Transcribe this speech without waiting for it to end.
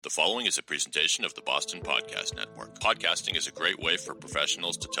The following is a presentation of the Boston Podcast Network. Podcasting is a great way for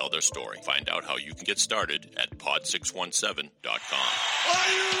professionals to tell their story. Find out how you can get started at pod617.com.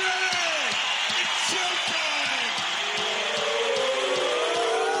 Are you ready? It's showtime!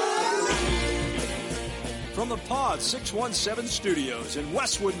 From the Pod 617 studios in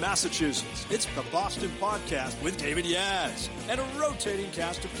Westwood, Massachusetts, it's the Boston Podcast with David Yaz and a rotating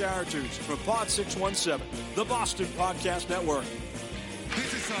cast of characters from Pod 617, the Boston Podcast Network.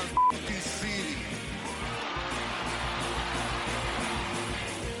 This is our f***ing city.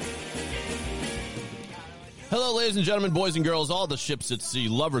 Hello, ladies and gentlemen, boys and girls, all the ships at sea,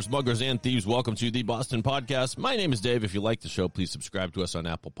 lovers, muggers, and thieves. Welcome to the Boston Podcast. My name is Dave. If you like the show, please subscribe to us on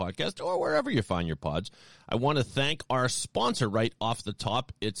Apple Podcast or wherever you find your pods. I want to thank our sponsor right off the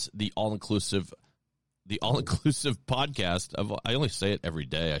top. It's the all-inclusive podcast of, I only say it every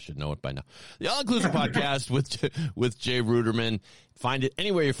day. I should know it by now. The all-inclusive podcast with Jay Ruderman. Find it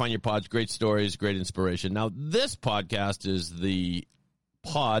anywhere you find your pods. Great stories, great inspiration. Now, this podcast is the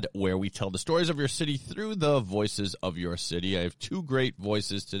pod where we tell the stories of your city through the voices of your city. I have two great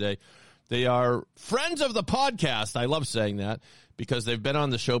voices today. They are friends of the podcast. I love saying that because they've been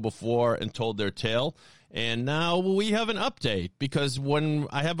on the show before and told their tale. And now we have an update because when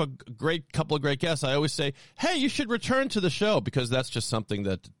I have a couple of great guests, I always say, hey, you should return to the show because that's just something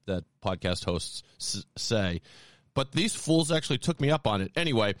that podcast hosts say. But these fools actually took me up on it.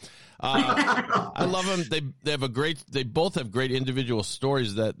 Anyway, I love them. They both have great individual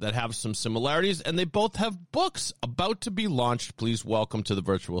stories that have some similarities, and they both have books about to be launched. Please welcome to the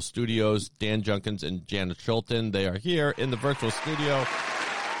virtual studios, Dan Junkins and Jana Schulten. They are here in the virtual studio.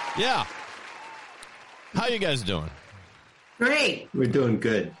 Yeah. How you guys doing? Great. We're doing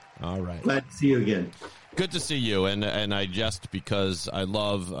good. All right. Glad to see you again. Good to see you, and I jest because I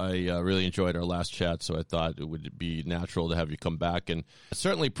really enjoyed our last chat, so I thought it would be natural to have you come back and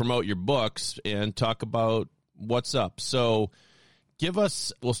certainly promote your books and talk about what's up. So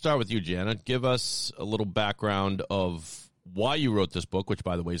we'll start with you, Janet. Give us a little background of why you wrote this book, which,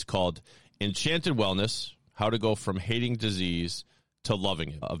 by the way, is called Enchanted Wellness, How to Go From Hating Disease to Loving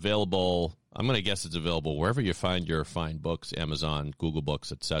It. Available, I'm going to guess it's available wherever you find your fine books, Amazon, Google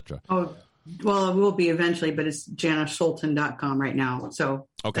Books, etc. Oh, well, it will be eventually, but it's janaschulten.com right now. So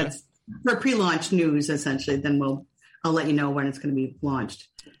okay. That's for pre-launch news, essentially. Then I'll let you know when it's going to be launched.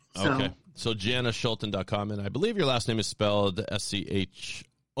 So. Okay. So janaschulten.com, and I believe your last name is spelled Scholten.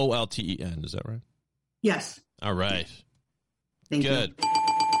 Is that right? Yes. All right. Thank Good.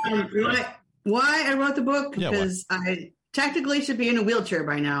 you. Why I wrote the book? Because I technically should be in a wheelchair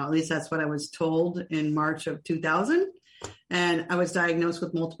by now. At least that's what I was told in March of 2000. And I was diagnosed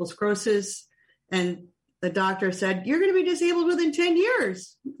with multiple sclerosis. And the doctor said, you're going to be disabled within 10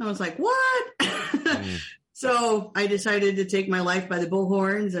 years. I was like, what? So I decided to take my life by the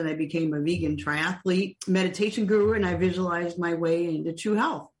bullhorns, and I became a vegan triathlete, meditation guru, and I visualized my way into true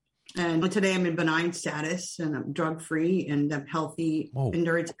health. And today I'm in benign status, and I'm drug-free, and I'm healthy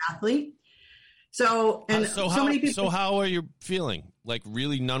endurance athlete. So many people. So how are you feeling? Like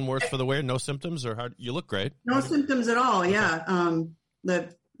really none worse for the wear? No symptoms, or how you look great? No symptoms at all. Okay. Yeah.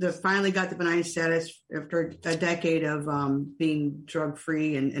 The finally got the benign status after a decade of being drug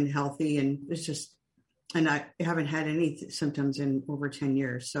free and healthy, and it's just, and I haven't had any symptoms in over 10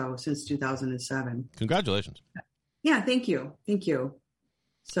 years. So since 2007. Congratulations. Yeah. Thank you.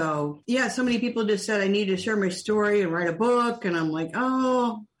 So yeah, so many people just said I need to share my story and write a book. And I'm like,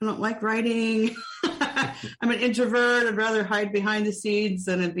 oh, I don't like writing. I'm an introvert. I'd rather hide behind the scenes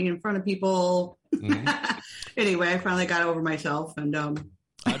than be in front of people. Mm-hmm. Anyway, I finally got over myself, and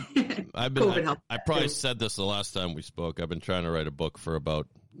COVID helped. I probably said this the last time we spoke. I've been trying to write a book for about,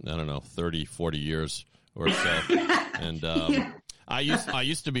 30, 40 years or so. And I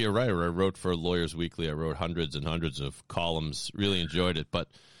used to be a writer. I wrote for Lawyers Weekly. I wrote hundreds and hundreds of columns. Really enjoyed it, but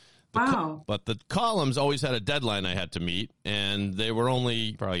the columns always had a deadline I had to meet, and they were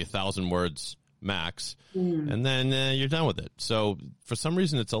only probably 1,000 words max, and then you're done with it. So for some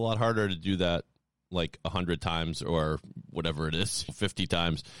reason, it's a lot harder to do that like 100 times or whatever it is, 50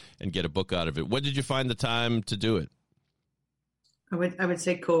 times, and get a book out of it. When did you find the time to do it? I would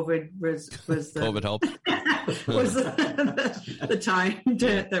say COVID was the COVID helped. was the time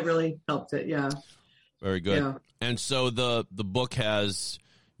that really helped it. Yeah. Very good. Yeah. And so the book has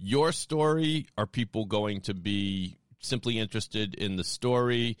your story. Are people going to be simply interested in the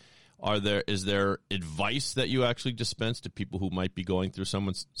story? Is there advice that you actually dispense to people who might be going through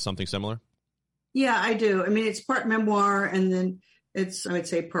something similar? Yeah, I do. I mean, it's part memoir, and then it's, I would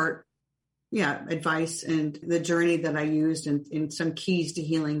say, part, advice and the journey that I used and some keys to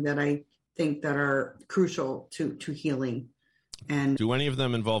healing that I think that are crucial to healing. And do any of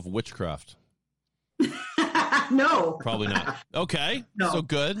them involve witchcraft? No. Probably not. Okay. No. So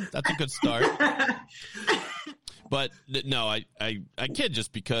good. That's a good start. But no, I kid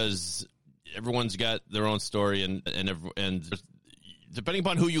just because everyone's got their own story and depending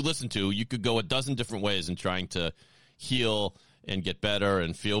upon who you listen to, you could go a dozen different ways in trying to heal and get better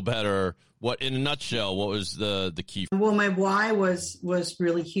and feel better. What, in a nutshell, what was the key? Well, my why was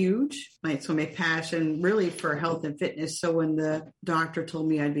really huge. My passion really for health and fitness. So when the doctor told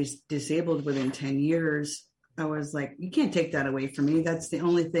me I'd be disabled within 10 years, I was like, you can't take that away from me. That's the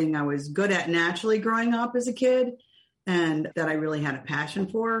only thing I was good at naturally growing up as a kid and that I really had a passion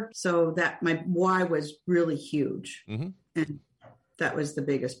for. So that my why was really huge. Mm-hmm. And that was the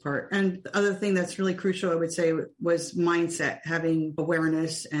biggest part. And the other thing that's really crucial, I would say, was mindset, having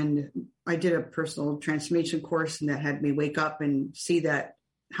awareness. And I did a personal transformation course, and that had me wake up and see that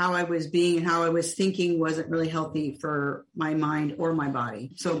how I was being and how I was thinking wasn't really healthy for my mind or my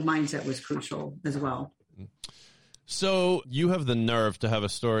body. So mindset was crucial as well. So you have the nerve to have a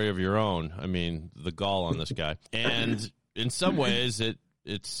story of your own. I mean, the gall on this guy. And in some ways, it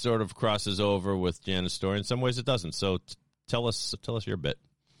sort of crosses over with Jana's story. In some ways, it doesn't. So tell us your bit.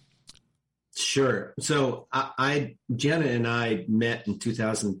 Sure. So Jana and I met in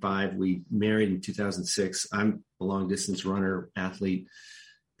 2005. We married in 2006. I'm a long distance runner, athlete,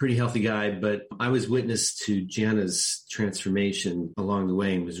 pretty healthy guy, but I was witness to Jana's transformation along the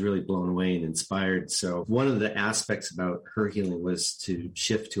way and was really blown away and inspired. So one of the aspects about her healing was to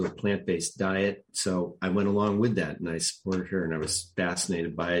shift to a plant-based diet. So I went along with that and I supported her and I was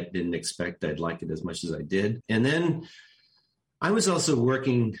fascinated by it. Didn't expect I'd like it as much as I did. And then I was also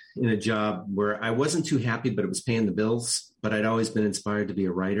working in a job where I wasn't too happy, but it was paying the bills. But I'd always been inspired to be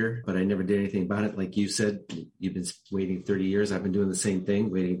a writer, but I never did anything about it. Like you said, you've been waiting 30 years. I've been doing the same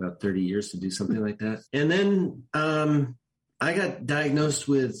thing, waiting about 30 years to do something like that. And then I got diagnosed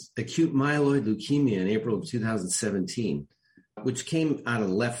with acute myeloid leukemia in April of 2017, which came out of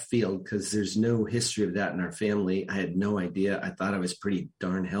left field because there's no history of that in our family. I had no idea. I thought I was pretty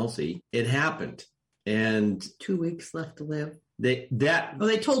darn healthy. It happened. And 2 weeks left to live.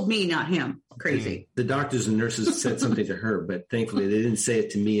 They told me, not him. Crazy. The doctors and nurses said something to her, but thankfully they didn't say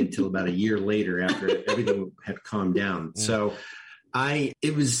it to me until about a year later after everything had calmed down. So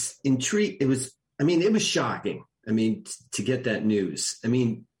it was intrigued. It was shocking. I mean, to get that news. I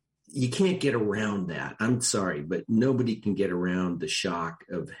mean, you can't get around that. I'm sorry, but nobody can get around the shock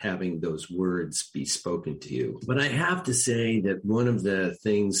of having those words be spoken to you. But I have to say that one of the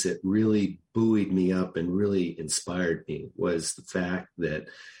things that really buoyed me up and really inspired me was the fact that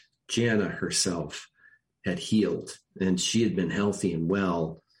Jana herself had healed and she had been healthy and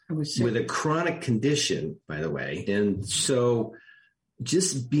well with a chronic condition, by the way. And so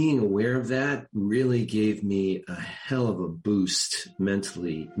just being aware of that really gave me a hell of a boost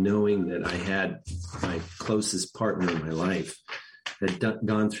mentally, knowing that I had my closest partner in my life had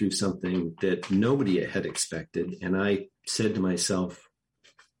gone through something that nobody had expected. And I said to myself,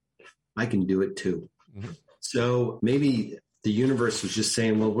 I can do it too. Mm-hmm. So maybe the universe was just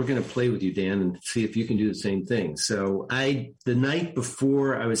saying, well, we're going to play with you, Dan, and see if you can do the same thing. So the night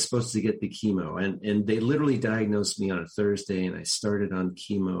before I was supposed to get the chemo, and they literally diagnosed me on a Thursday, and I started on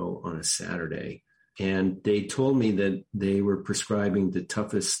chemo on a Saturday. And they told me that they were prescribing the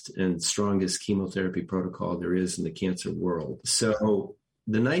toughest and strongest chemotherapy protocol there is in the cancer world. So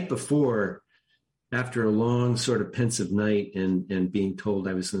the night before, after a long sort of pensive night and being told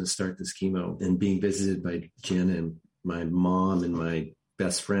I was going to start this chemo and being visited by Jana and my mom and my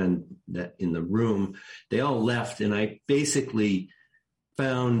best friend that in the room, they all left. And I basically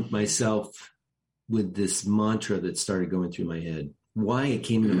found myself with this mantra that started going through my head. Why it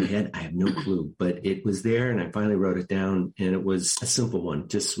came into my head, I have no clue, but it was there and I finally wrote it down, and it was a simple one.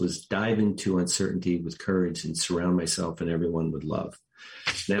 Just was dive into uncertainty with courage and surround myself and everyone with love.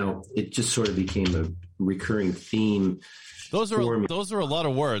 Now it just sort of became a recurring theme. Those are a lot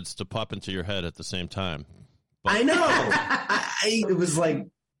of words to pop into your head at the same time. But I know. It was like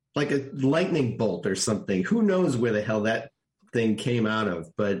a lightning bolt or something. Who knows where the hell that thing came out of,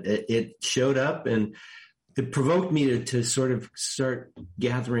 but it showed up and it provoked me to sort of start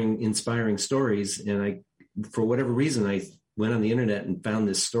gathering inspiring stories. And for whatever reason, I went on the internet and found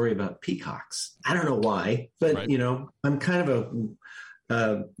this story about peacocks. I don't know why, but right. I'm kind of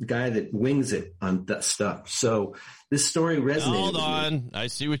a guy that wings it on that stuff. So this story resonated. Hold on. I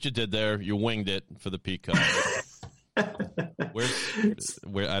see what you did there. You winged it for the peacock.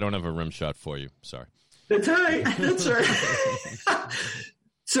 Where I don't have a rim shot for you. Sorry. That's all right. That's all right.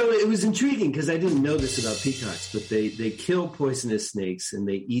 So it was intriguing because I didn't know this about peacocks, but they kill poisonous snakes and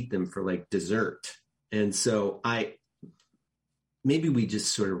they eat them for like dessert. And so maybe we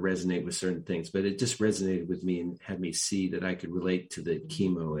just sort of resonate with certain things, but it just resonated with me and had me see that I could relate to the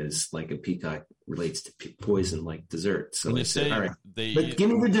chemo as like a peacock relates to poison, like dessert. So I said, all right, but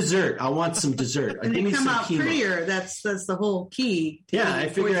give me the dessert. I want some dessert. And give they me come some out chemo. prettier. That's the whole key. Yeah, I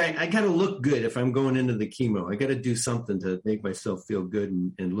figure I got to look good if I'm going into the chemo. I got to do something to make myself feel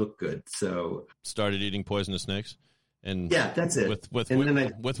good and look good. So started eating poisonous snakes, and yeah, that's it.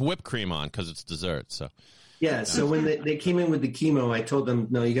 With whipped cream on because it's dessert. So yeah, so when they came in with the chemo, I told them,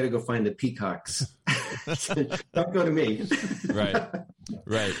 no, you got to go find the peacocks. Don't go to me.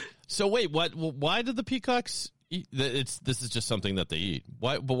 Right. So wait, what? Why did the peacocks eat? This is just something that they eat.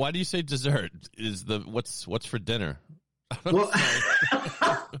 Why? But why do you say dessert? Is what's for dinner? Well,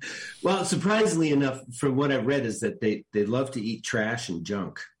 well, surprisingly enough, from what I've read, is that they love to eat trash and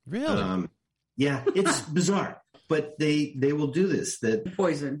junk. Really? Yeah, it's bizarre. But they will do this.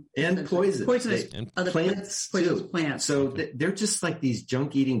 Poisonous plants too. Plants. So they're just like these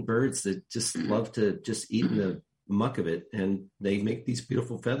junk-eating birds that just love to just eat in the muck of it, and they make these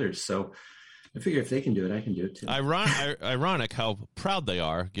beautiful feathers. So I figure if they can do it, I can do it too. Ironic how proud they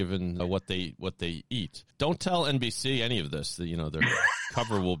are given what they eat. Don't tell NBC any of this. Their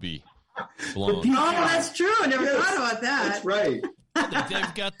cover will be blown. Oh, that's true. I never thought about that. That's right.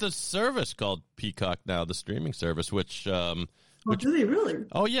 They've got the service called Peacock now, the streaming service, which do they really?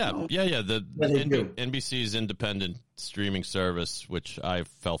 Oh yeah, oh. yeah. The NBC's independent streaming service, which I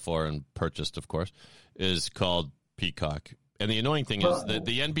fell for and purchased, of course, is called Peacock. And the annoying thing is that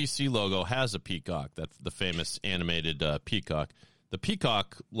the NBC logo has a peacock, that's the famous animated peacock. The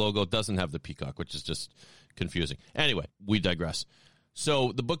Peacock logo doesn't have the peacock, which is just confusing. Anyway, we digress.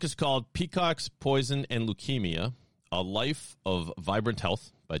 So the book is called Peacocks, Poison, and Leukemia: A Life of Vibrant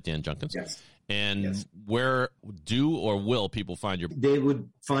Health by Dan Junkins. Yes. And where do or will people find your... They would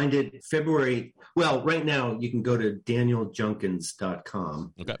find it February. Well, right now you can go to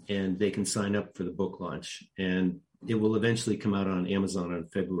danieljunkins.com and they can sign up for the book launch. And it will eventually come out on Amazon on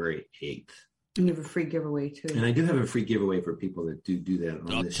February 8th. And you have a free giveaway too. And I do have a free giveaway for people that do that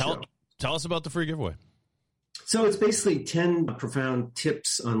on this show. Tell us about the free giveaway. So it's basically 10 profound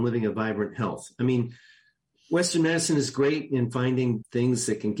tips on living a vibrant health. I mean, Western medicine is great in finding things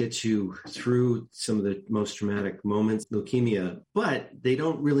that can get you through some of the most traumatic moments, leukemia, but they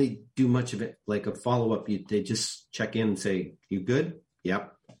don't really do much of it like a follow-up. They just check in and say, you good?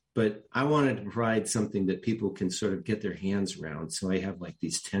 Yep. But I wanted to provide something that people can sort of get their hands around. So I have like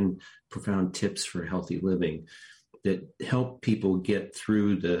these 10 profound tips for healthy living that help people get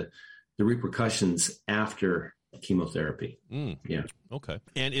through the repercussions after chemotherapy. Yeah. Okay.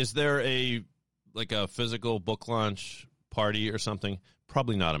 And is there a physical book launch party or something?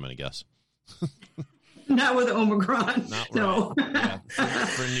 Probably not, I'm going to guess. Not with Omicron. No. Yeah,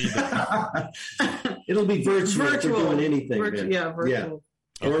 for neither. It'll be virtual. If we're doing anything. Virtual. Yeah.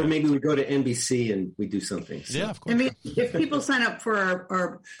 Okay. Or maybe we go to NBC and we do something. So. Yeah, of course. I mean, if people sign up for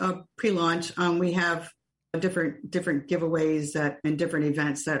our pre-launch, we have different giveaways and different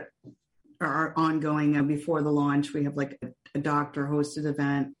events that are ongoing before the launch. We have like a doctor-hosted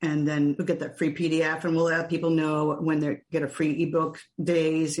event, and then we'll get that free PDF, and we'll let people know when they get a free ebook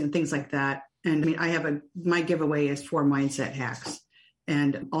days and things like that. And I mean, my giveaway is 4 mindset hacks,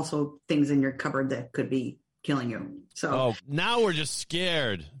 and also things in your cupboard that could be killing you. So now we're just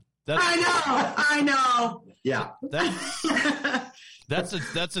scared. I know. Yeah.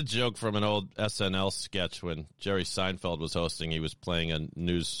 That's a joke from an old SNL sketch when Jerry Seinfeld was hosting. He was playing a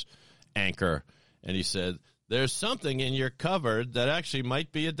news anchor, and he said, "There's something in your cupboard that actually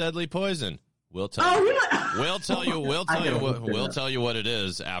might be a deadly poison. We'll tell you. We'll tell you what it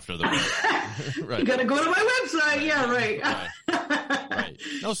is after the break." Right. You got to go to my website. Yeah, right. Right.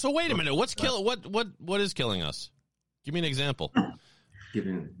 No, so wait a minute. What is killing us? Give me an example.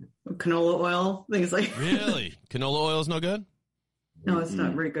 Canola oil, things like. Really? Canola oil is no good? No, it's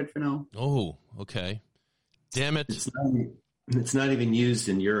not very good for no. Oh, okay. Damn it. It's not even used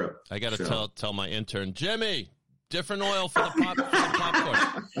in Europe. I got to tell my intern, Jimmy, different oil for the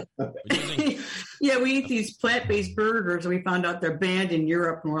popcorn. Yeah, we eat these plant-based burgers, and we found out they're banned in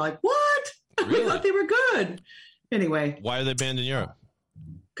Europe, and we're like, what? Really? We thought they were good. Anyway. Why are they banned in Europe?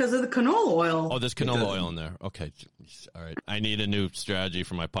 Because of the canola oil. Oh, there's canola oil in there. Okay. All right. I need a new strategy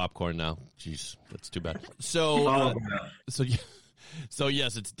for my popcorn now. Jeez, that's too bad. So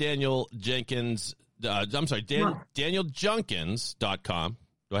yes, it's Daniel Jenkins. I'm sorry, DanielJunkins.com.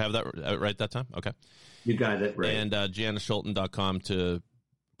 Do I have that right that time? Okay. You got it right. And JannaSchulten.com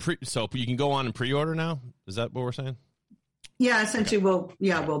so you can go on and pre-order now? Is that what we're saying? Yeah, essentially we'll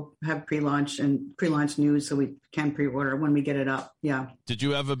have pre-launch news so we can pre-order when we get it up. Yeah. Did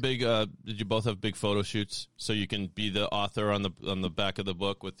you have did you both have big photo shoots so you can be the author on the back of the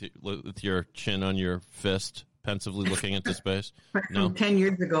book with your chin on your fist, pensively looking into space? No? From 10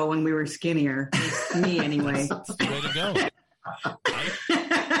 years ago when we were skinnier. Me anyway. That's the way to go.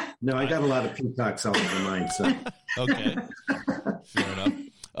 No, I got a lot of peacocks all over mine. So okay, fair enough.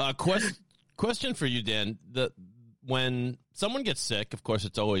 Question for you, Dan. When someone gets sick, of course,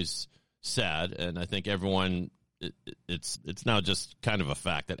 it's always sad, and I think everyone, it's now just kind of a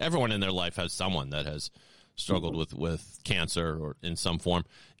fact that everyone in their life has someone that has struggled with cancer or in some form.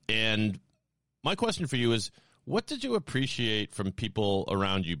 And my question for you is, what did you appreciate from people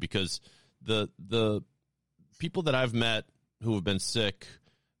around you? Because the people that I've met who have been sick,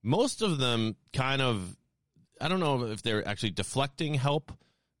 most of them kind of, I don't know if they're actually deflecting help,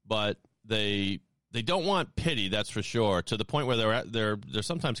 but they don't want pity, that's for sure, to the point where they're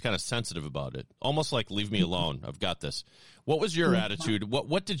sometimes kind of sensitive about it, almost like leave me alone. I've got this. What was your attitude?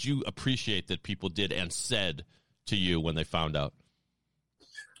 What did you appreciate that people did and said to you when they found out?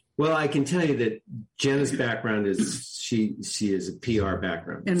 Well, I can tell you that Jenna's background is she is a PR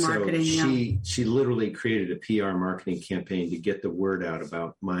background in marketing. So she literally created a PR marketing campaign to get the word out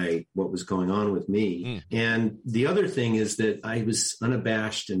about what was going on with me. And the other thing is that I was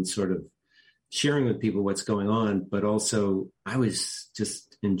unabashed and sort of sharing with people what's going on, but also I was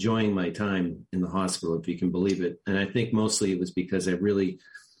just enjoying my time in the hospital, if you can believe it. And I think mostly it was because I really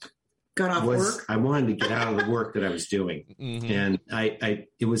got off work. I wanted to get out of the work that I was doing. And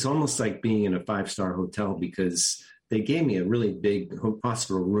it was almost like being in a 5-star hotel because they gave me a really big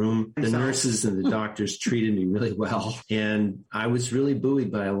hospital room. The nurses and the doctors treated me really well. And I was really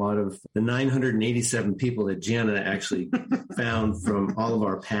buoyed by a lot of the 987 people that Jana actually found from all of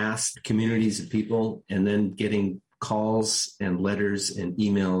our past communities of people, and then getting calls and letters and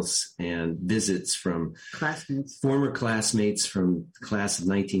emails and visits from former classmates from the class of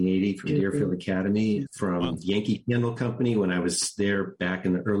 1980 from Deerfield Academy, from Yankee Candle Company when I was there back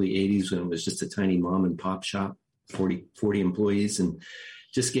in the early 80s when it was just a tiny mom and pop shop, 40 employees, and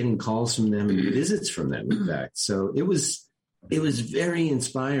just getting calls from them and visits from them, in fact. So it was very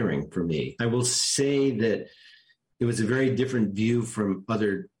inspiring for me. I will say that it was a very different view from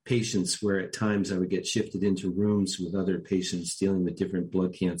other patients, where at times I would get shifted into rooms with other patients dealing with different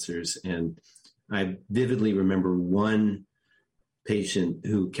blood cancers. And I vividly remember one patient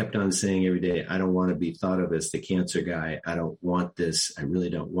who kept on saying every day, I don't want to be thought of as the cancer guy. I don't want this. I really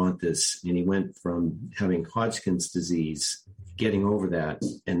don't want this. And he went from having Hodgkin's disease, getting over that,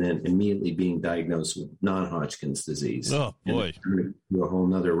 and then immediately being diagnosed with non-Hodgkin's disease. Oh, boy. And a whole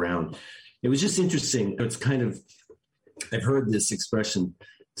nother round. It was just interesting. It's kind of, I've heard this expression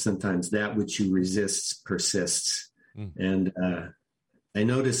sometimes, that which you resist persists. And I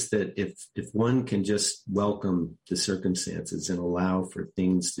noticed that if one can just welcome the circumstances and allow for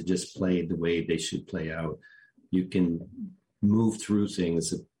things to just play the way they should play out, you can move through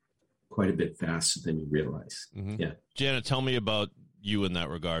things quite a bit faster than you realize. Yeah. Janet, tell me about you in that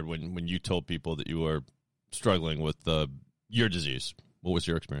regard when you told people that you were struggling with your disease. What was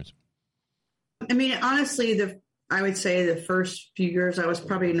your experience? I mean, honestly, I would say the first few years I was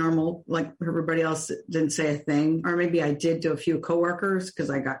probably normal, like everybody else, didn't say a thing, or maybe I did to a few coworkers because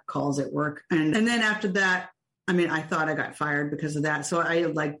I got calls at work. And then after that, I mean, I thought I got fired because of that. So I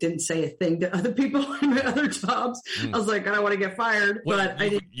didn't say a thing to other people in my other jobs. I was like, I don't want to get fired, but I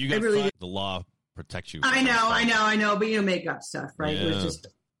didn't. You got fired. The law protects you. I know, but you make up stuff, right? Yeah. It was just,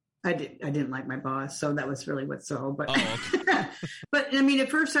 I didn't like my boss, so that was really but okay. But I mean, at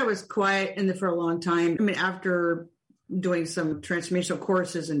first I was quiet for a long time. I mean, after doing some transformational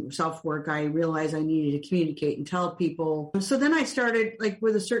courses and self-work, I realized I needed to communicate and tell people. So then I started,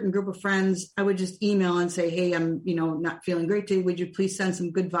 with a certain group of friends, I would just email and say, hey, I'm, not feeling great today. Would you please send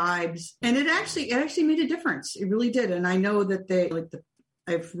some good vibes? And it actually made a difference. It really did. And I know that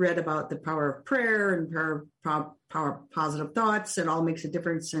I've read about the power of prayer and power of positive thoughts. It all makes a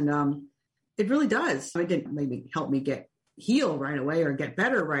difference. And it really does. It didn't maybe help me heal right away or get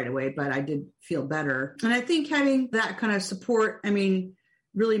better right away, but I did feel better. And I think having that kind of support,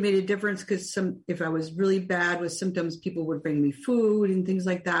 really made a difference, because if I was really bad with symptoms, people would bring me food and things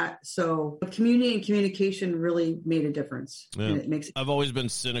like that. So community and communication really made a difference. Yeah. And I've always been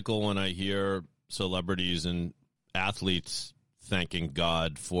cynical when I hear celebrities and athletes thanking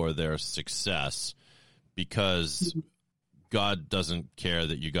God for their success, because God doesn't care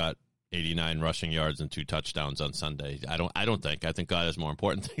that you got 89 rushing yards and 2 touchdowns on Sunday. I think God has more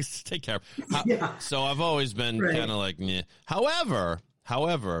important things to take care of. Yeah. So I've always been kind of like, meh. However,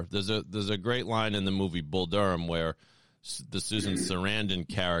 there's a great line in the movie Bull Durham where the Susan Sarandon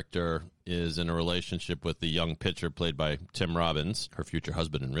character is in a relationship with the young pitcher played by Tim Robbins, her future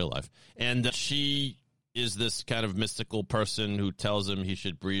husband in real life. And she is this kind of mystical person who tells him he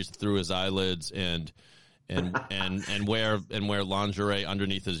should breathe through his eyelids and wear lingerie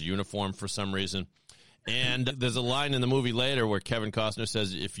underneath his uniform for some reason. And there's a line in the movie later where Kevin Costner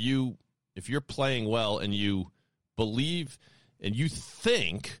says, if you're playing well and you believe and you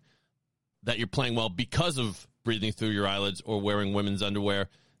think that you're playing well because of breathing through your eyelids or wearing women's underwear,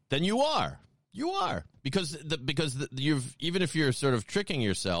 then you are. Because you've, even if you're sort of tricking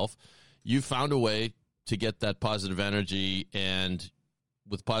yourself, you've found a way to get that positive energy, and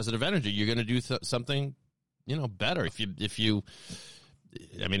with positive energy, you're going to do something, better. If you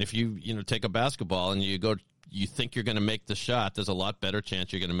take a basketball and you think you're going to make the shot, there's a lot better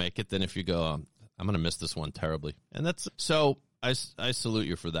chance you're going to make it than if you go, I'm going to miss this one terribly. And so I salute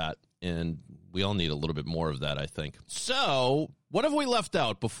you for that. And we all need a little bit more of that, I think. So what have we left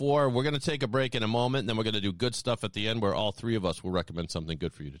out before? We're going to take a break in a moment, and then we're going to do good stuff at the end where all three of us will recommend something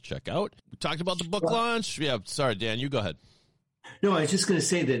good for you to check out. We talked about the book launch. Yeah, sorry, Dan, you go ahead. No, I was just going to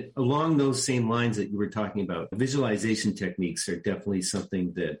say that along those same lines that you were talking about, visualization techniques are definitely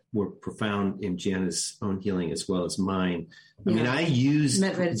something that were profound in Jana's own healing as well as mine. I mean, I used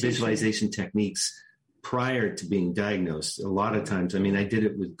visualization techniques prior to being diagnosed. A lot of times, I mean, I did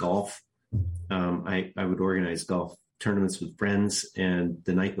it with golf. I would organize golf tournaments with friends, and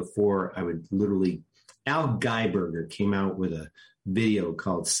the night before, I would literally, Al Geiberger came out with a video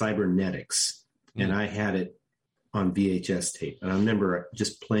called Cybernetics, and I had it on VHS tape. And I remember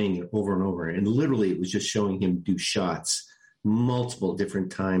just playing it over and over. And literally, it was just showing him do shots multiple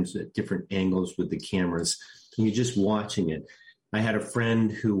different times at different angles with the cameras. And you're just watching it. I had a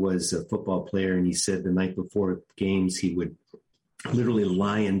friend who was a football player, and he said the night before games, he would literally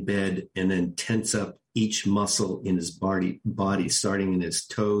lie in bed and then tense up each muscle in his body, starting in his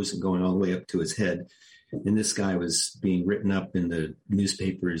toes and going all the way up to his head. And this guy was being written up in the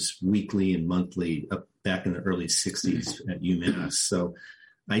newspapers weekly and monthly up back in the early 60s at UMass. So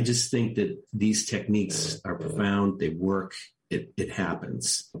I just think that these techniques are profound. They work. It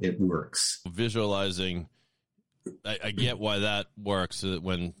happens. It works. Visualizing, I get why that works.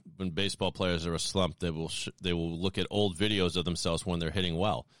 When baseball players are a slump, they will look at old videos of themselves when they're hitting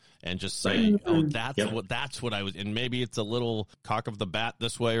well and just say, "Oh, that's what I was." And maybe it's a little cock of the bat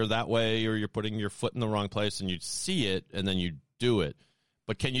this way or that way, or you're putting your foot in the wrong place, and you see it and then you do it.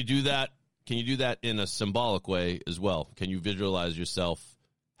 But can you do that? Can you do that in a symbolic way as well? Can you visualize yourself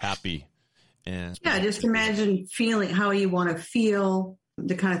happy? And just imagine feeling how you want to feel,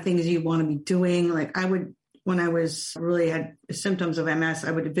 the kind of things you want to be doing. Like I would, when I was really had symptoms of MS,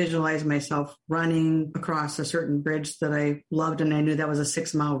 I would visualize myself running across a certain bridge that I loved, and I knew that was a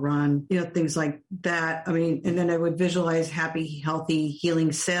 6-mile run, things like that. I mean, and then I would visualize happy, healthy,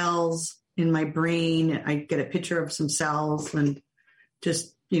 healing cells in my brain. I'd get a picture of some cells and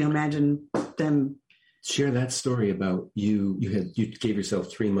just, imagine them. Share that story about you gave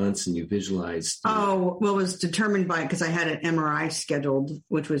yourself 3 months and you visualized. Oh, well, it was determined because I had an MRI scheduled,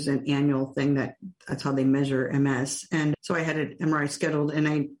 which was an annual thing that's how they measure MS. And so I had an MRI scheduled, and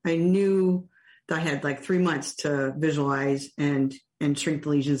I knew that I had like 3 months to visualize and shrink the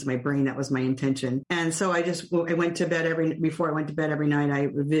lesions in my brain. That was my intention. And so I went to bed before I went to bed every night, I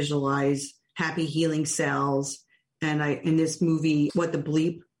would visualize happy healing cells. And in this movie, What the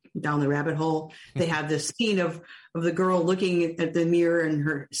Bleep, Down the Rabbit Hole, they have this scene of the girl looking at the mirror and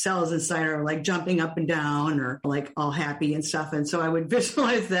her cells inside her like jumping up and down or like all happy and stuff. And so I would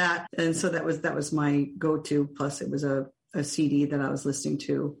visualize that. And so that was my go-to. Plus it was a CD that I was listening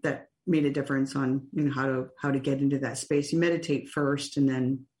to that made a difference on how to get into that space. You meditate first, and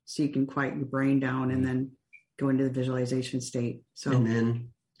then so you can quiet your brain down and then go into the visualization state. So and then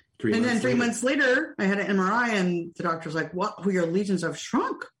 3 months later, I had an MRI, and the doctor's like, "What? Your lesions have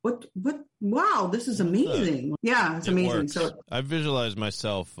shrunk? What? Wow, this is amazing!" Yeah, it's amazing. Works. So I visualized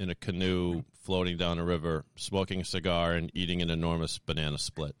myself in a canoe floating down a river, smoking a cigar, and eating an enormous banana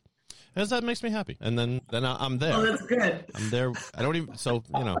split. Because that makes me happy, and then I'm there. Oh, that's good. I'm there. I don't even. So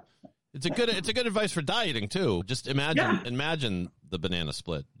it's a good advice for dieting too. Just imagine the banana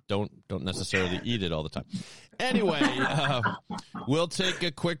split. Don't necessarily eat it all the time. Anyway, we'll take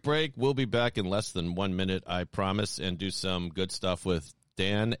a quick break. We'll be back in less than 1 minute, I promise, and do some good stuff with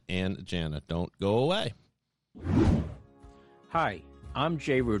Dan and Jana. Don't go away. Hi, I'm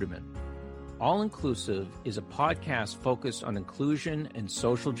Jay Ruderman. All Inclusive is a podcast focused on inclusion and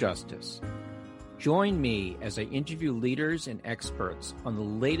social justice. Join me as I interview leaders and experts on the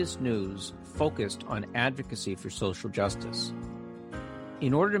latest news focused on advocacy for social justice.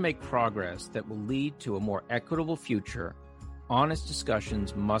 In order to make progress that will lead to a more equitable future, honest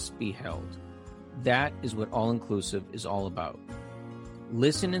discussions must be held. That is what All Inclusive is all about.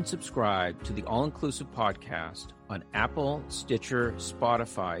 Listen and subscribe to the All Inclusive podcast on Apple, Stitcher,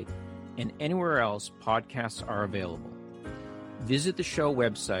 Spotify, and anywhere else podcasts are available. Visit the show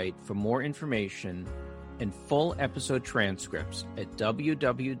website for more information and full episode transcripts at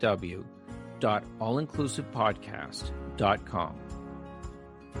www.allinclusivepodcast.com.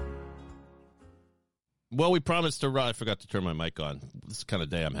 Well, we promised I forgot to turn my mic on. This is the kind of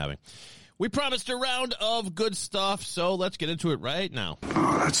day I'm having. We promised a round of good stuff, so let's get into it right now.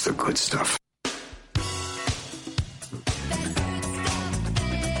 Oh, that's the good stuff.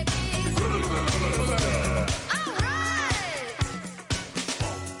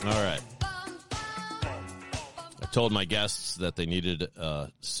 All right. I told my guests that they needed a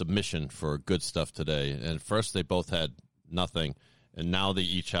submission for good stuff today, and at first they both had nothing. And now they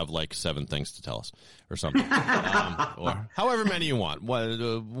each have like 7 things to tell us or something. Or however many you want.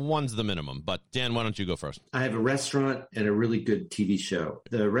 One's the minimum. But Dan, why don't you go first? I have a restaurant and a really good TV show.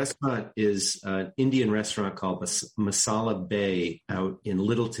 The restaurant is an Indian restaurant called Masala Bay out in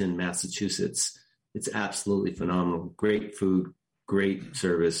Littleton, Massachusetts. It's absolutely phenomenal. Great food, great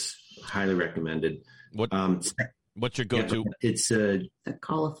service. Highly recommended. What's your go-to? Yeah, it's a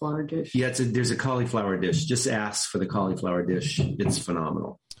cauliflower dish. Yeah, there's a cauliflower dish. Just ask for the cauliflower dish. It's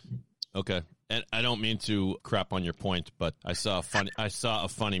phenomenal. Okay. And I don't mean to crap on your point, but I saw a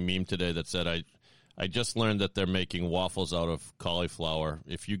funny meme today that said I just learned that they're making waffles out of cauliflower.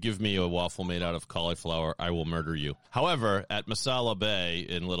 If you give me a waffle made out of cauliflower, I will murder you. However, at Masala Bay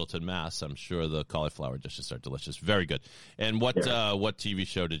in Littleton, Mass, I'm sure the cauliflower dishes are delicious. Very good. And what TV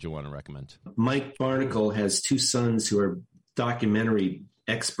show did you want to recommend? Mike Barnacle has 2 sons who are documentary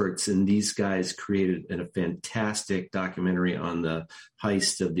experts, and these guys created a fantastic documentary on the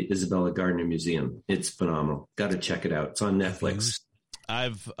heist of the Isabella Gardner Museum. It's phenomenal. Got to check it out. It's on Netflix.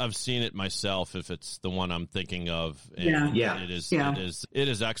 I've seen it myself. If it's the one I'm thinking of, yeah. It is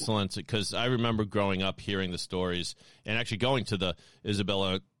excellent because I remember growing up hearing the stories and actually going to the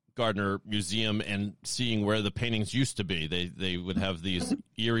Isabella Gardner Museum and seeing where the paintings used to be. They would have these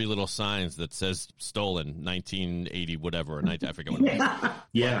eerie little signs that says stolen 1980 whatever, and I forget what it was.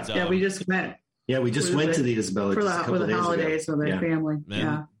 Yeah, but, we just went. Yeah, we just went to the Isabella for the holidays with their family.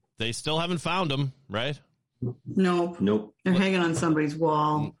 And they still haven't found them, right? Nope. They're hanging on somebody's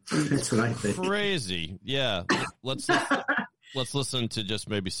wall. That's what I think. Crazy. Yeah. Let's listen to just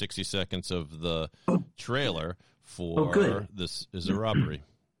maybe 60 seconds of the trailer for This Is a Robbery.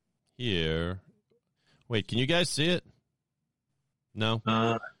 Here. Wait, can you guys see it? No?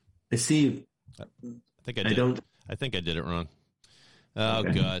 I see you. I think I did. I think I did it wrong. Oh,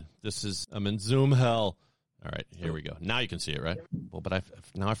 okay. God. I'm in Zoom hell. All right, here we go. Now you can see it, right? Well, but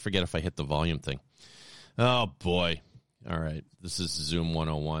now I forget if I hit the volume thing. Oh, boy. All right. This is Zoom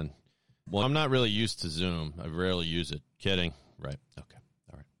 101. Well, I'm not really used to Zoom. I rarely use it. Kidding. Right. Okay.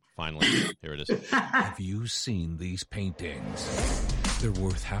 All right. Finally. Here it is. Have you seen these paintings? They're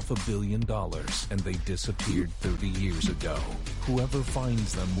worth $500 million, and they disappeared 30 years ago. Whoever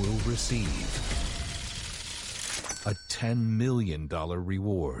finds them will receive a $10 million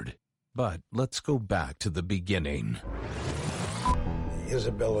reward. But let's go back to the beginning.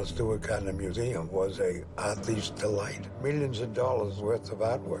 Isabella Stewart Gardner Museum was a artist's delight. Millions of dollars worth of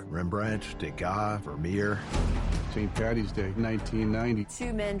artwork. Rembrandt, Degas, Vermeer. St. Patty's Day, 1990.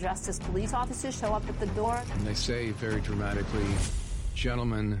 2 men dressed as police officers show up at the door. And they say very dramatically,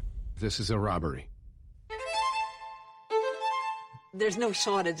 "Gentlemen, this is a robbery." There's no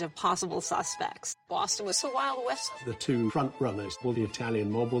shortage of possible suspects. Boston was so Wild West. The 2 front runners were the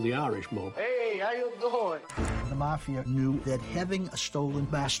Italian mob or the Irish mob. Hey, how you doing? The mafia knew that having a stolen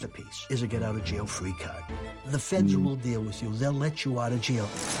masterpiece is a get-out-of-jail-free card. The feds will deal with you. They'll let you out of jail.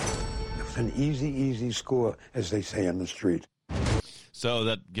 An easy score, as they say on the street. So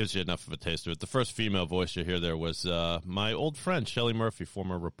that gives you enough of a taste of it. The first female voice you hear there was my old friend, Shelley Murphy,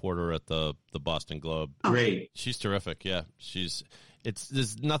 former reporter at the Boston Globe. Great. She's terrific, yeah.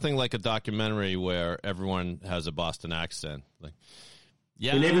 There's nothing like a documentary where everyone has a Boston accent. Like,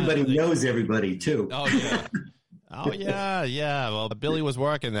 yeah, and everybody knows everybody, too. Oh, yeah. Oh, yeah. Well, Billy was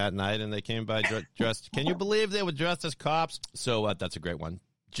working that night, and they came by dressed. Can you believe they were dressed as cops? So that's a great one.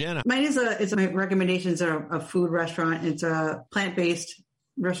 Jenna. Mine is my recommendations are a food restaurant. It's a plant-based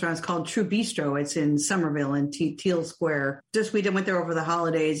restaurant. It's called True Bistro. It's in Somerville in Teal Square. We went there over the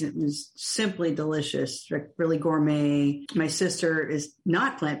holidays. It was simply delicious, really gourmet. My sister is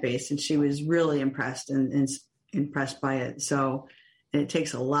not plant-based, and she was really impressed and impressed by it. So it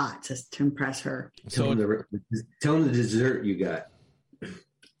takes a lot to impress her. Tell them the dessert you got.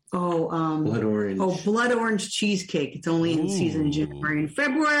 Blood orange. Oh, blood orange cheesecake. It's only in season in January and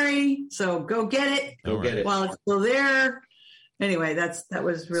February. So go get it. Go get it while it's still there. Anyway, that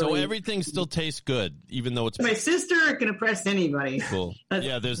was really. So everything still tastes good, even though it's. My sister can impress anybody. Cool.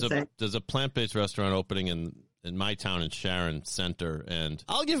 Yeah, there's a plant-based restaurant opening in my town in Sharon Center, and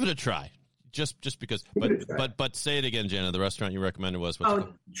I'll give it a try. Just because, but say it again, Jana. The restaurant you recommended was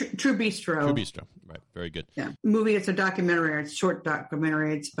True Bistro. True Bistro, right? Very good. Yeah, movie. It's a documentary. It's a short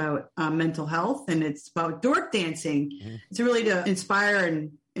documentary. It's about mental health, and it's about dork dancing. Mm-hmm. It's really to inspire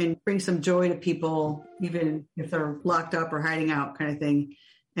and bring some joy to people, even if they're locked up or hiding out, kind of thing,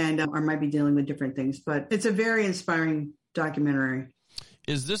 and or might be dealing with different things. But it's a very inspiring documentary.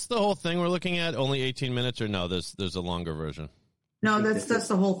 Is this the whole thing we're looking at? Only 18 minutes, or no? There's a longer version. No, that's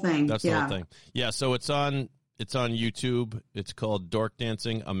the whole thing. That's the whole thing. Yeah, so it's on YouTube. It's called Dork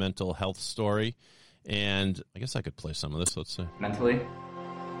Dancing, a Mental Health Story. And I guess I could play some of this. Let's see. Mentally,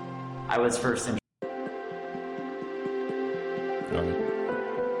 I was first in... All right.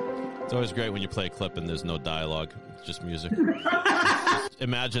 It's always great when you play a clip and there's no dialogue. It's just music. Just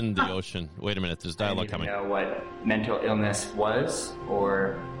imagine the ocean. Wait a minute, there's dialogue coming. I didn't know what mental illness was,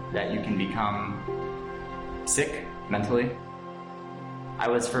 or that you can become sick mentally. I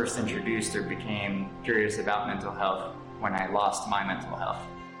was first introduced or became curious about mental health when I lost my mental health.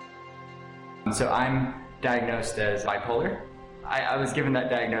 So I'm diagnosed as bipolar. I was given that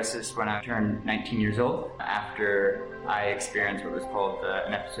diagnosis when I turned 19 years old after I experienced what was called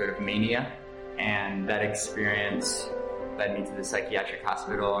an episode of mania. And that experience led me to the psychiatric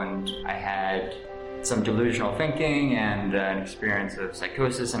hospital, and I had some delusional thinking and an experience of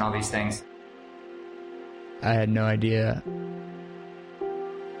psychosis and all these things. I had no idea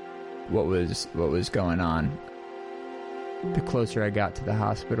what was going on. The closer I got to the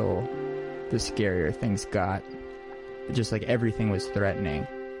hospital, the scarier things got. Just like everything was threatening.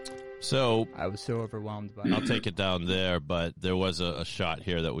 So I was so overwhelmed by it. I'll take it down there, but there was a shot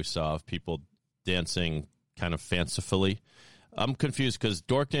here that we saw of people dancing kind of fancifully. I'm confused because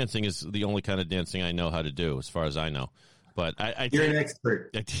dork dancing is the only kind of dancing I know how to do, as far as I know. But you're an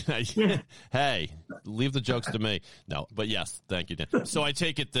expert. Hey, leave the jokes to me. No, but yes, thank you, Dan. So I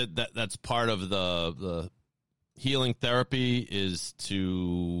take it that's part of the healing therapy is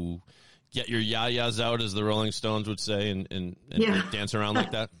to get your yayas out, as the Rolling Stones would say, and dance around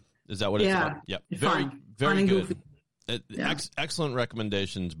like that. Is that what it's about? Yeah, very good. Excellent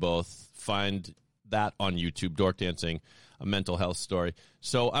recommendations. Both find that on YouTube. Dork Dancing, a mental health story.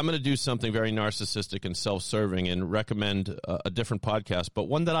 So I'm going to do something very narcissistic and self-serving and recommend a different podcast, but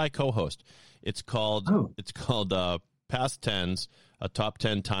one that I co-host. It's called Past Tens, a top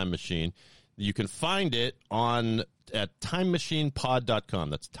 10 time machine. You can find it at timemachinepod.com.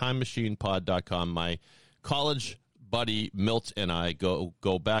 That's timemachinepod.com. My college buddy Milt and I go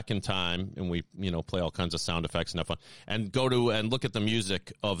back in time, and we play all kinds of sound effects and have fun, and go to and look at the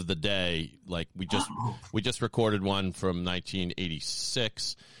music of the day. Like we just recorded one from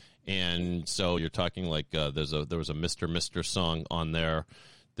 1986, and so you're talking like there was a Mr. song on there.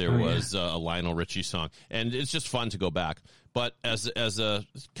 There was a Lionel Richie song, and it's just fun to go back. But as a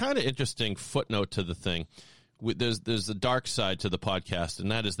kind of interesting footnote to the thing, there's a dark side to the podcast,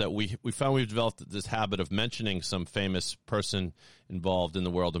 and that is that we found we've developed this habit of mentioning some famous person involved in the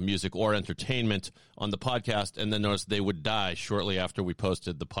world of music or entertainment on the podcast, and then notice they would die shortly after we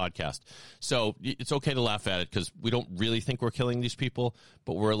posted the podcast. So it's okay to laugh at it because we don't really think we're killing these people,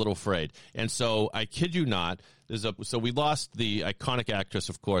 but we're a little afraid. And so I kid you not, so we lost the iconic actress,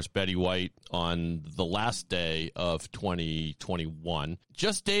 of course, Betty White, on the last day of 2021.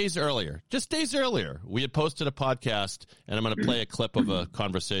 Just days earlier, we had posted a podcast, and I'm going to play a clip of a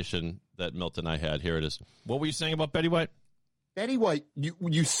conversation that Milton and I had. Here it is. What were you saying about Betty White? Betty White,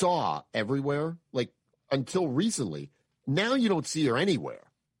 you saw everywhere, like until recently. Now you don't see her anywhere.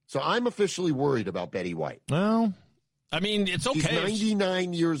 So I'm officially worried about Betty White. Well, I mean, it's okay. She's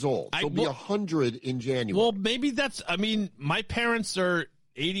 99 years old. She'll be 100 in January. Well, maybe my parents are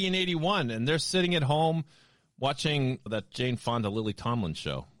 80 and 81, and they're sitting at home watching that Jane Fonda, Lily Tomlin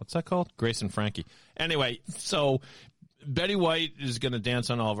show. What's that called? Grace and Frankie. Anyway, so Betty White is going to dance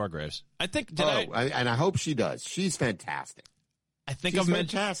on all of our graves. I think. And I hope she does. She's fantastic. I think I've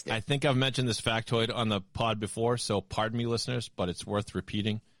mentioned this factoid on the pod before, so pardon me, listeners, but it's worth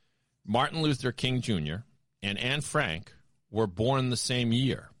repeating. Martin Luther King Jr. and Anne Frank were born the same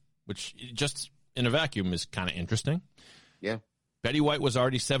year, which just in a vacuum is kind of interesting. Yeah. Betty White was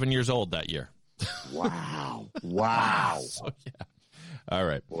already 7 years old that year. Wow. So, yeah. All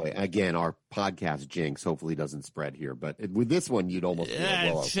right. Boy, again, our podcast jinx hopefully doesn't spread here, but with this one, you'd almost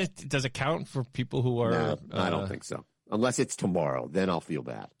does it count for people who are... No, I don't think so. unless it's tomorrow. Then I'll feel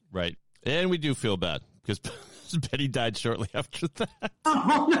bad. Right. And we do feel bad because Betty died shortly after that.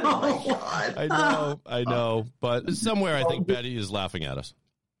 Oh, no. I know. But somewhere I think Betty is laughing at us.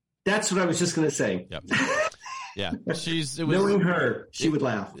 That's what I was just going to say. Yep. Yeah. Knowing her, she would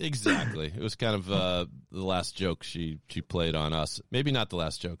laugh. Exactly. It was kind of the last joke she played on us. Maybe not the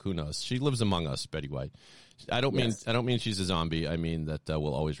last joke. Who knows? She lives among us, Betty White. I don't mean she's a zombie. I mean that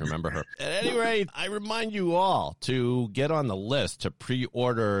we'll always remember her. At any rate, I remind you all to get on the list to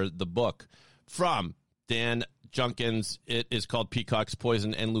pre-order the book from Dan Junkins. It is called Peacock's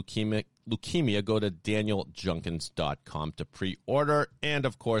Poison and Leukemia. Go to danieljunkins.com to pre-order. And,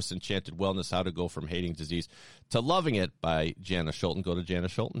 of course, Enchanted Wellness, How to Go From Hating Disease to Loving It by Jana Schulten. Go to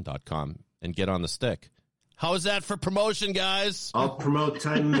janaschulten.com and get on the stick. How is that for promotion, guys? I'll promote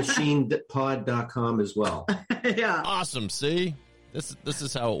timemachinepod.com as well. Yeah. Awesome. See? This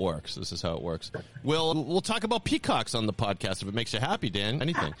is how it works. We'll talk about peacocks on the podcast if it makes you happy, Dan.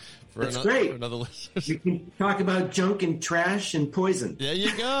 Anything. That's great. For another listeners. We can talk about junk and trash and poison. There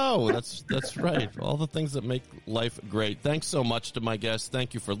you go. That's right. All the things that make life great. Thanks so much to my guests.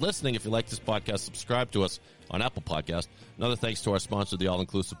 Thank you for listening. If you like this podcast, subscribe to us on Apple Podcast. Another thanks to our sponsor, the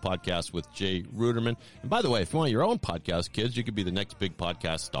All-Inclusive Podcast with Jay Ruderman. And by the way, if you want your own podcast, kids, you could be the next big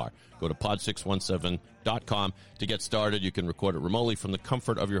podcast star. Go to pod617.com to get started. You can record it remotely from the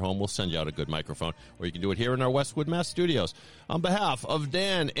comfort of your home. We'll send you out a good microphone, or you can do it here in our Westwood, Mass studios. On behalf of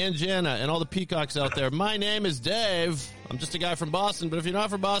Dan and Jana and all the peacocks out there, my name is Dave. I'm just a guy from Boston, but if you're not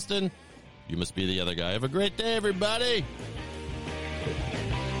from Boston, you must be the other guy. Have a great day, everybody.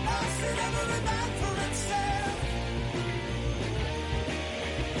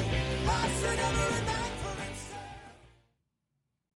 I